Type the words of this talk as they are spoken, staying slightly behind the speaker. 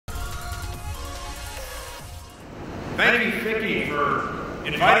Thank you, FICCI, for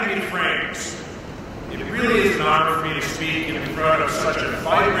inviting me to Frames. It really is an honor for me to speak in front of such a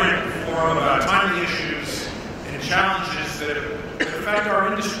vibrant forum about timely issues and challenges that affect our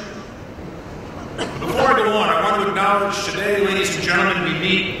industry. Before I go on, I want to acknowledge today, ladies and gentlemen, we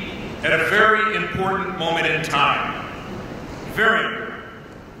meet at a very important moment in time. Very important.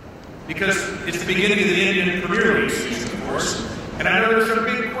 Because it's the beginning of the Indian Premier League season, of course. And I know there's some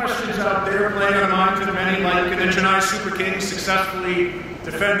big questions out there playing on the minds of many, like, can the Chennai Super Kings successfully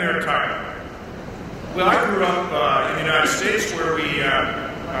defend their title? Well, I grew up in the United States where we,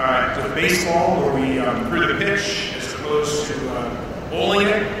 with baseball, where we threw the pitch as opposed to bowling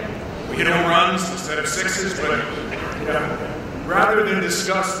it. We hit home runs instead of sixes, but rather than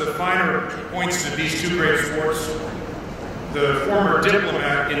discuss the finer points of these two great sports, the former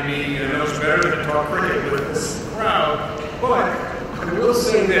diplomat in me knows better than to talk cricket with this crowd. But I will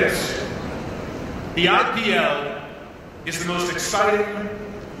say this: the IPL is the most exciting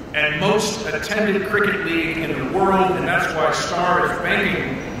and most attended cricket league in the world, and that's why Star is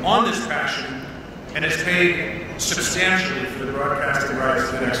banking on this passion and has paid substantially for the broadcasting rights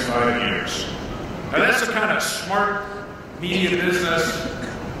for the next 5 years. Now that's the kind of smart media business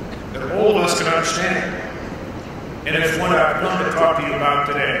that all of us can understand, and it's what I've come to talk to you about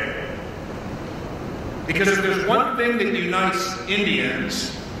today. Because if there's one thing that unites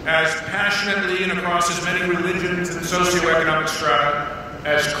Indians as passionately and across as many religions and socioeconomic strata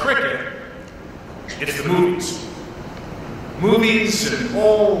as cricket, it's the movies. Movies and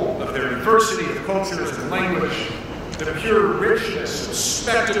all of their diversity of cultures and language, the pure richness of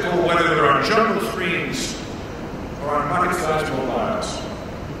spectacle, whether they're on jumbo screens or on pocket-sized mobiles.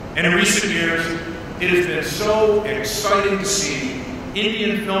 And in recent years, it has been so exciting to see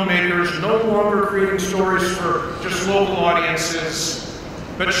Indian filmmakers no longer creating stories for just local audiences,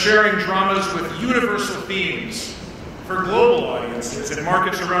 but sharing dramas with universal themes for global audiences in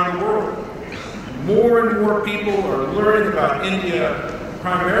markets around the world. More and more people are learning about India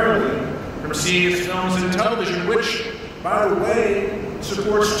primarily from seeing its films and television, which, by the way,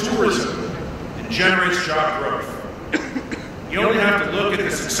 supports tourism and generates job growth. You only have to look at the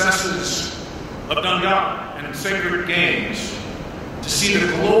successes of Dangal and Sacred Games to see the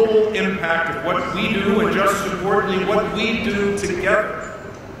global impact of what we do, and just as importantly, what we do together.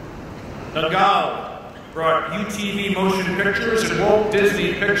 Dangal brought UTV Motion Pictures and Walt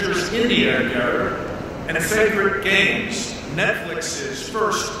Disney Pictures India together, and Sacred Games, Netflix's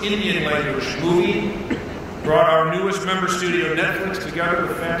first Indian language movie, brought our newest member studio, Netflix, together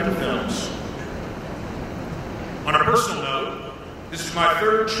with Phantom Films. On a personal note, this is my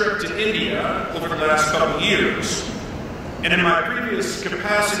third trip to India over the last couple of years. And in my previous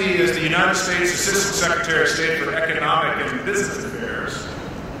capacity as the United States Assistant Secretary of State for Economic and Business Affairs,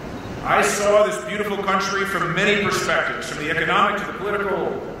 I saw this beautiful country from many perspectives, from the economic to the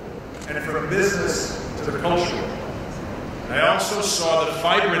political, and from business to the cultural. And I also saw the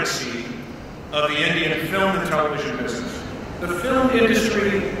vibrancy of the Indian film and television business. The film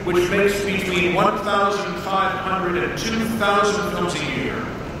industry, which makes between 1,500 and 2,000 films a year,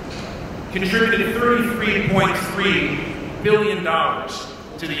 contributed $33.3 billion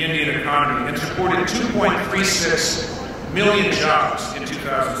to the Indian economy and supported 2.36 million jobs in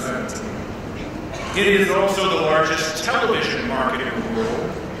 2017. It is also the largest television market in the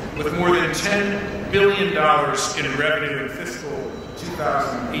world, with more than $10 billion in revenue in fiscal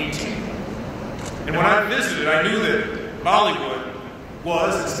 2018. And when I visited, I knew that Bollywood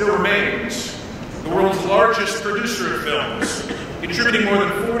was, and still remains, the world's largest producer of films, contributing more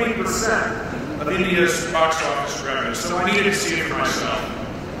than 40% of India's box office revenue, so I needed to see it for myself.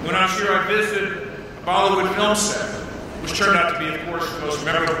 When I was here, I visited a Bollywood film set, which turned out to be, of course, the most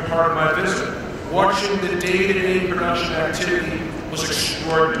memorable part of my visit. Watching the day-to-day production activity was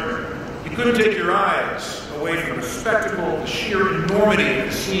extraordinary. You couldn't take your eyes away from the spectacle, the sheer enormity of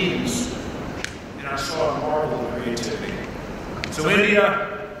the scenes, and I saw a marvel of creativity. So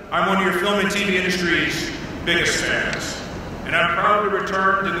India, I'm one of your film and TV industry's biggest fans. And I'm proud to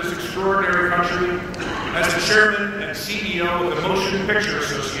return to this extraordinary country as the chairman and CEO of the Motion Picture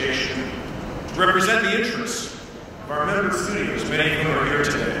Association to represent the interests of our member studios, many of whom are here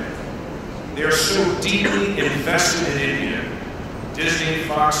today. They are so deeply invested in India. Disney,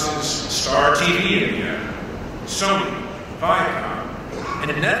 Fox's Star TV India, Sony, Viacom,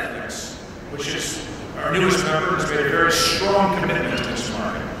 and Netflix, which is our newest member, has made a very strong commitment to this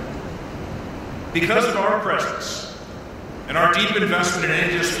market. Because of our presence and our deep investment in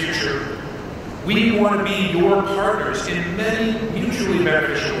India's future, we want to be your partners in many mutually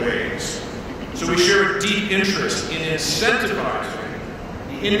beneficial ways. So we share a deep interest in incentivizing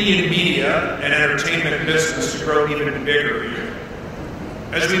the Indian media and entertainment business to grow even bigger here.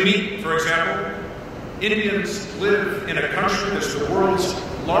 As we meet, for example, Indians live in a country that's the world's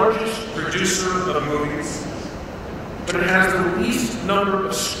largest producer of movies, but it has the least number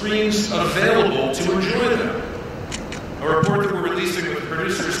of screens available to enjoy them. A report that we're releasing with the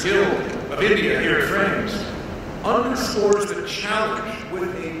Producers Guild of India here at Frames underscores the challenge with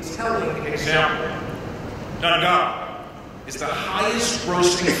a telling example. Dangal is the highest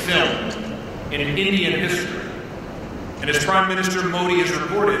grossing film in Indian history. And as Prime Minister Modi has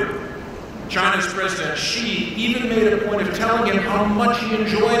reported, China's President Xi even made a point of telling him how much he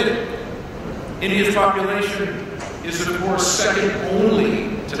enjoyed it. India's population is, of course, second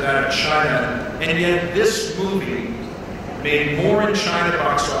only to that of China, and yet this movie made more in Chinese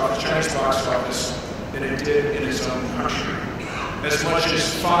box office than it did in its own country, as much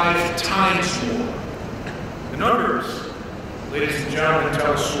as 5 times more. The numbers, ladies and gentlemen,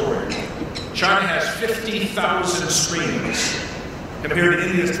 tell a story. China has 50,000 screens, compared to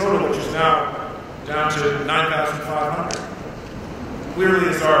India's total, which is now down to 9,500. Clearly,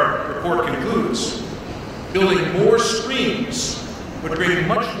 as our report concludes, building more screens would bring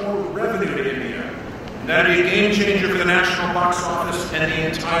much more revenue to India, and that would be a game changer for the national box office and the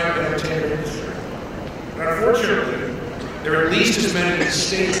entire entertainment industry. But unfortunately, there are at least as many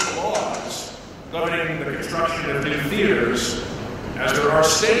state laws governing the construction of new theaters as there are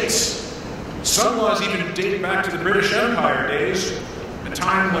states. Some laws even date back to the British Empire days, a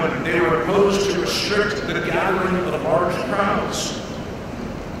time when they were opposed to restrict the gathering of large crowds.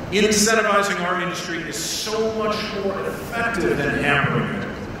 Incentivizing our industry is so much more effective than hampering it,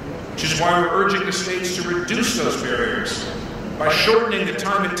 which is why we're urging the states to reduce those barriers by shortening the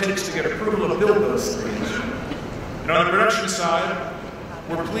time it takes to get approval to build those screens. And on the production side,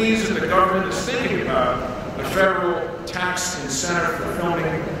 we're pleased that the government is thinking about a federal tax incentive for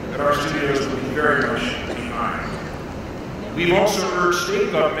filming that our studios will be very much behind. We've also urged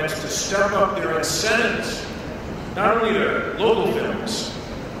state governments to step up their incentives, not only to local films,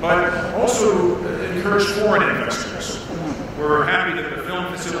 but also encourage foreign investors. We're happy that the Film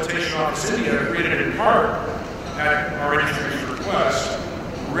Facilitation Office India, created in part at our industry's request,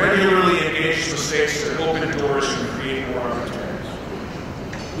 regularly engages with states to open doors and create more opportunities.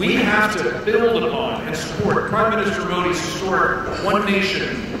 We have to build upon and support Prime Minister Modi's historic one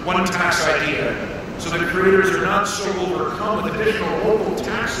nation, one tax idea, so that creators are not so overcome with additional local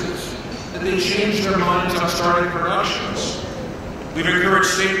taxes that they change their minds on starting productions. We've encouraged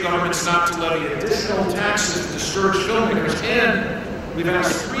state governments not to levy additional taxes to discourage filmmakers, and we've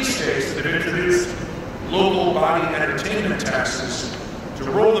asked 3 states that have introduced local body entertainment taxes to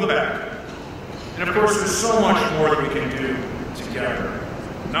roll them back. And of course, there's so much more that we can do together,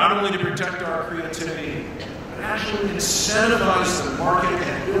 not only to protect our creativity, but actually incentivize the market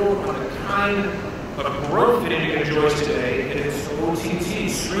and build on the kind of growth that India enjoys today in its OTT,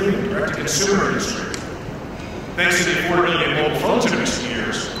 streaming, direct-to-consumer industry. Thanks to the affordability of mobile phones in recent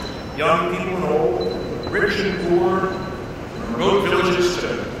years, young people and old, rich and poor, from remote villages to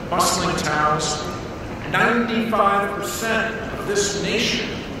bustling towns, 95% of this nation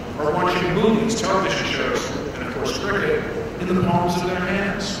are watching movies, television shows, and of course cricket in the palms of their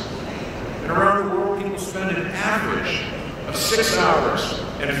hands. And around the world, people spend an average of 6 hours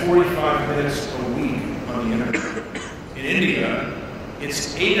and 45 minutes a week on the internet. In India,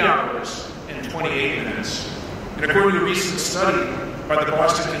 it's 8 hours and 28 minutes. And according to a recent study by the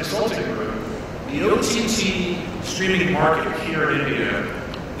Boston Consulting Group, the OTT streaming market here in India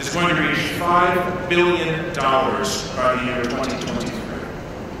is going to reach $5 billion by the year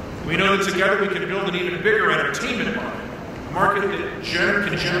 2023. We know that together we can build an even bigger entertainment market, a market that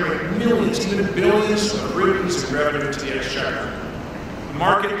can generate millions, even billions of rupees in revenue to the exchequer, a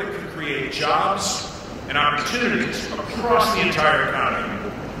market that can create jobs and opportunities across the entire economy.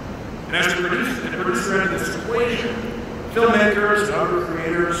 And as the producer end of this equation, filmmakers and other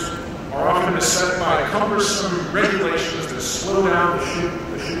creators are often beset by cumbersome regulations that slow down the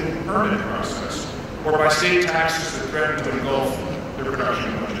shooting permit process, or by state taxes that threaten to engulf their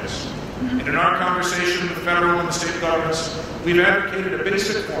production budgets. And in our conversation with the federal and the state governments, we've advocated a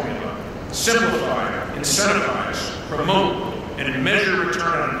basic formula: simplify, incentivize, promote, and measure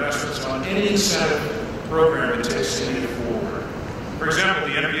return on investments on any incentive program that takes India forward. For example,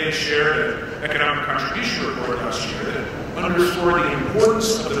 the NBA shared an economic contribution report last year that underscored the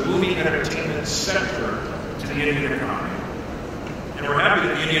importance of the movie entertainment sector to the Indian economy. And we're happy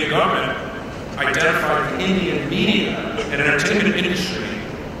that the Indian government identified the Indian media and entertainment industry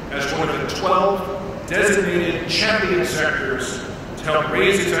as one of the 12 designated champion sectors to help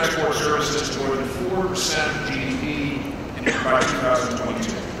raise its export services to more than 4% of GDP by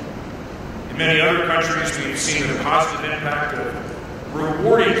 2022. many other countries, we've seen the positive impact of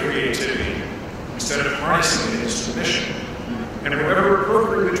rewarding creativity instead of harnessing it as a mission. And wherever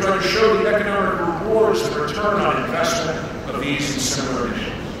appropriate, we try to show the economic rewards, the return on investment of these and similar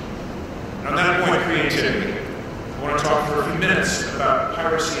initiatives. And on that point, creativity, I want to talk for a few minutes about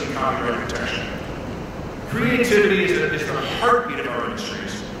piracy and copyright protection. Creativity is the heartbeat of our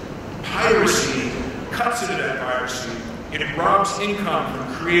industries. Piracy cuts into that piracy. It robs income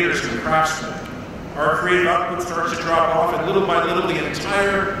from creators and craftsmen. Our creative output starts to drop off, and little by little, the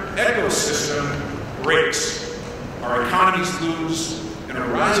entire ecosystem breaks. Our economies lose, and a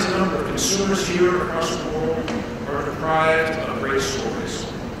rising number of consumers here across the world are deprived of great stories.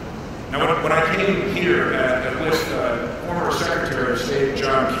 Now, when I came here with former Secretary of State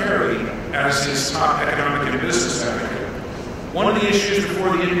John Kerry as his top economic and business advocate, one of the issues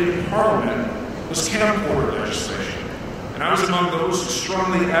before the Indian Parliament was camcorder legislation. And I was among those who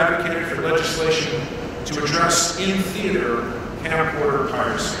strongly advocated for legislation to address in-theater camcorder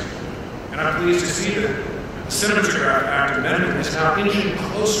piracy. And I'm pleased to see that the Cinematograph Act amendment is now inching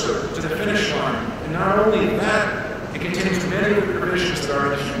closer to the finish line. And not only that, it contains many of the provisions that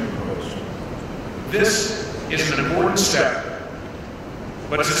our industry proposed. This is an important step,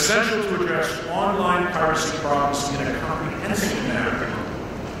 but it's essential to address online piracy problems in a comprehensive manner.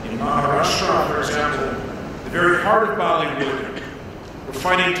 In Maharashtra, for example, the very heart of Bollywood, we're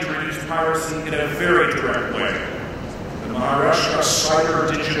fighting to reduce piracy in a very direct way. The Maharashtra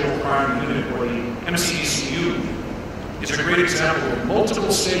Cyber Digital Crime Unit, or the MCDCU, is a great example of multiple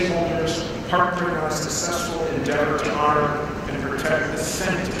stakeholders partnering on a successful endeavor to honor and protect the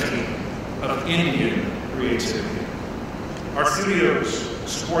sanctity of Indian creativity. Our studios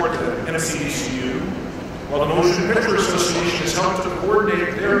support the MCDCU, while the Motion Picture Association has helped to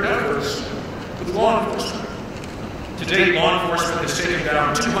coordinate their efforts with law enforcement. To date, law enforcement has taken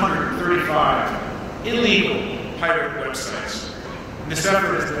down 235 illegal pirate websites. And this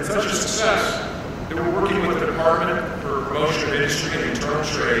effort has been such a success that we're working with the Department for Promotion of Industry and Internal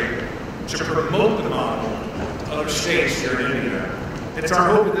Trade to promote the model to other states here in India. It's our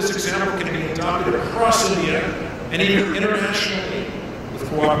hope that this example can be adopted across India and even internationally with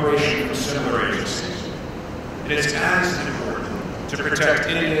cooperation from similar agencies. It is as important to protect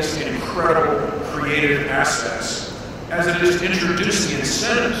India's incredible creative assets as it is to introduce the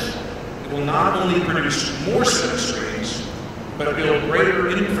incentives that will not only produce more cinema screens, but build greater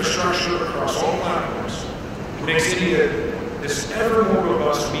infrastructure across all platforms. It makes India this ever more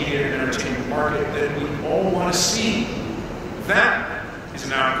robust media and entertainment market that we all want to see. That is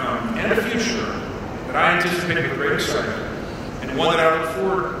an outcome and a future that I anticipate with great excitement, and one that I look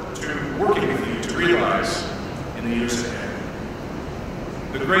forward to working with you to realize in the years ahead.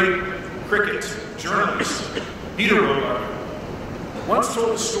 The great cricket journalist Peter Roebuck once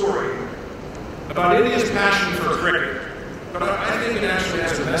told a story about India's passion for cricket, but I think it actually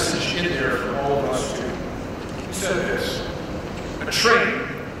has a message in there for all of us too. He said this: a train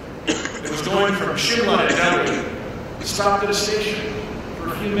that was going from Shimla to Delhi stopped at a station for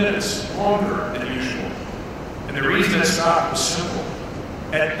a few minutes longer than usual. And the reason it stopped was simple.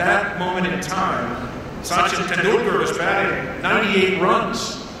 At that moment in time, Sachin Tendulkar was batting 98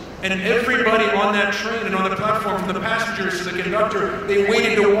 runs. And everybody on that train and on the platform, from the passengers to the conductor, they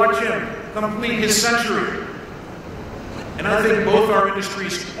waited to watch him complete his century. And I think both our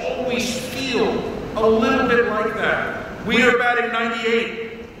industries always feel a little bit like that. We are batting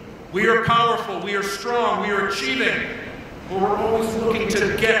 98. We are powerful. We are strong. We are achieving. But we're always looking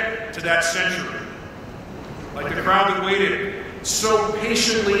to get to that century. Like the crowd that waited so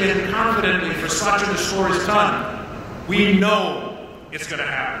patiently and confidently for Sachin to score his ton, we know it's going to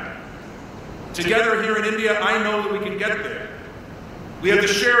happen. Together here in India, I know that we can get there. We have the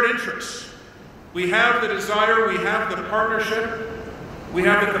shared interests. We have the desire. We have the partnership. We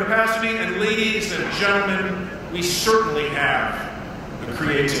have the capacity. And ladies and gentlemen, we certainly have the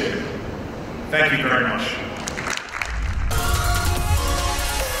creativity. Thank you very much.